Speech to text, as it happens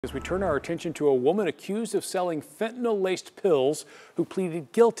As we turn our attention to a woman accused of selling fentanyl-laced pills who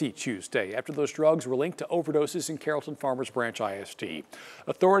pleaded guilty Tuesday after those drugs were linked to overdoses in Carrollton Farmers Branch ISD.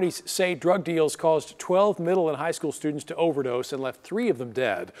 Authorities say drug deals caused 12 middle and high school students to overdose and left 3 of them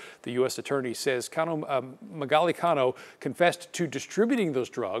dead. The U.S. Attorney says Magaly Cano confessed to distributing those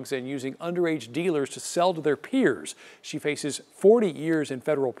drugs and using underage dealers to sell to their peers. She faces 40 years in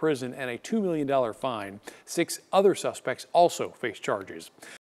federal prison and a $2 million fine. 6 other suspects also face charges.